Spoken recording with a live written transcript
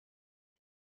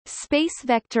Space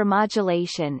vector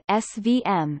modulation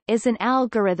 (SVM) is an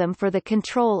algorithm for the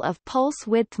control of pulse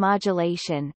width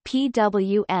modulation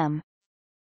 (PWM).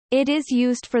 It is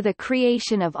used for the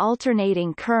creation of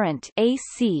alternating current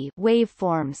 (AC)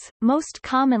 waveforms, most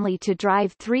commonly to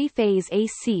drive three-phase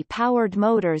AC-powered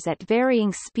motors at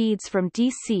varying speeds from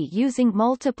DC using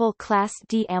multiple Class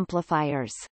D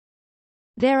amplifiers.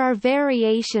 There are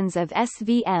variations of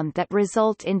SVM that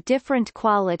result in different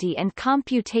quality and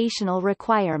computational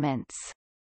requirements.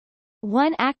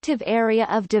 One active area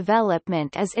of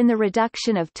development is in the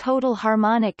reduction of total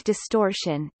harmonic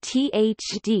distortion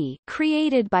 (THD)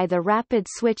 created by the rapid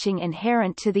switching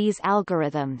inherent to these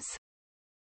algorithms.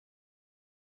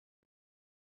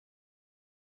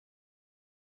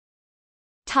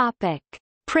 Topic: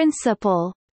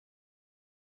 Principle.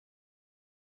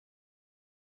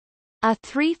 A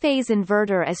three-phase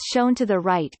inverter as shown to the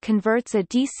right converts a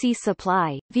DC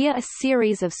supply, via a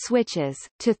series of switches,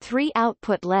 to three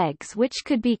output legs which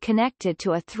could be connected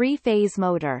to a three-phase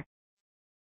motor.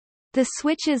 The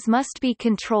switches must be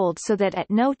controlled so that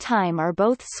at no time are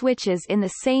both switches in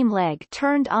the same leg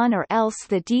turned on, or else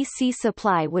the DC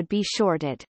supply would be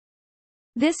shorted.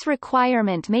 This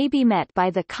requirement may be met by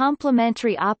the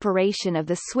complementary operation of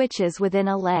the switches within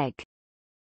a leg,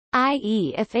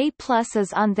 i.e. if A plus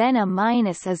is on then A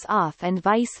minus is off and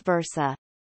vice versa.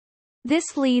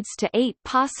 This leads to 8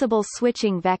 possible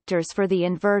switching vectors for the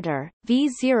inverter,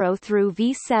 V0 through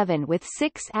V7, with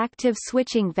 6 active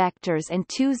switching vectors and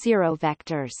 2 zero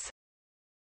vectors.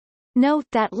 Note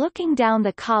that looking down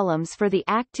the columns for the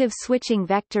active switching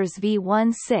vectors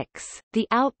V16, the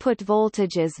output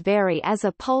voltages vary as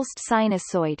a pulsed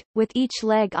sinusoid, with each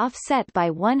leg offset by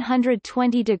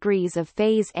 120 degrees of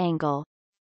phase angle.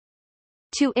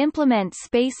 To implement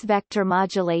space vector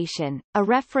modulation, a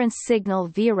reference signal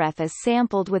Vref is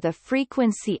sampled with a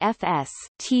frequency Fs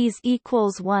Ts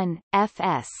equals 1,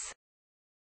 Fs.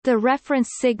 The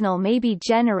reference signal may be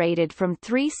generated from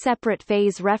 3 separate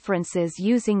phase references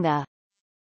using the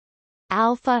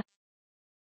alpha,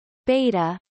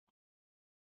 beta,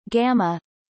 gamma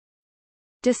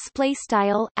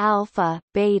 /, alpha,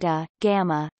 beta,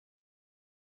 gamma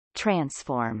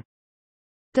transform.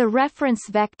 The reference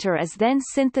vector is then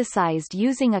synthesized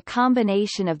using a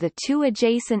combination of the 2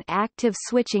 adjacent active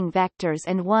switching vectors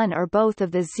and one or both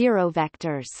of the zero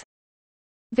vectors.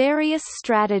 Various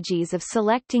strategies of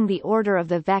selecting the order of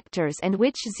the vectors and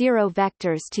which zero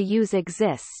vectors to use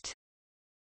exist.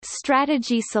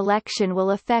 Strategy selection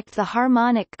will affect the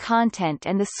harmonic content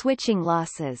and the switching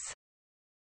losses.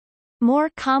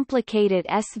 More complicated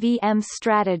SVM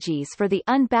strategies for the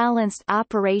unbalanced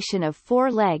operation of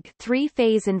 4-leg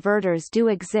three-phase inverters do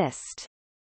exist.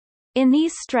 In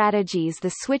these strategies,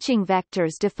 the switching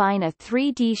vectors define a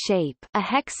 3D shape, a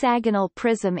hexagonal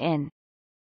prism in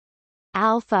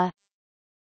alpha,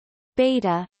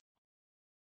 beta,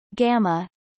 gamma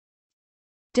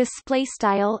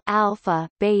 / alpha,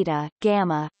 beta,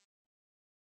 gamma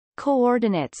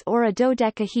coordinates, or a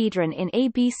dodecahedron in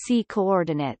ABC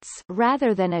coordinates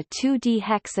rather than a 2D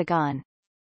hexagon.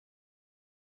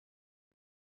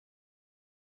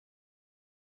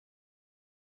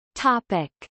 Topic: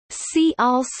 See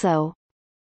also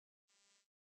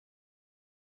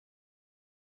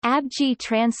Abge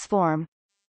transform,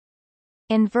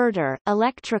 inverter,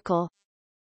 electrical,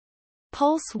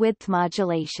 pulse width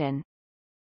modulation.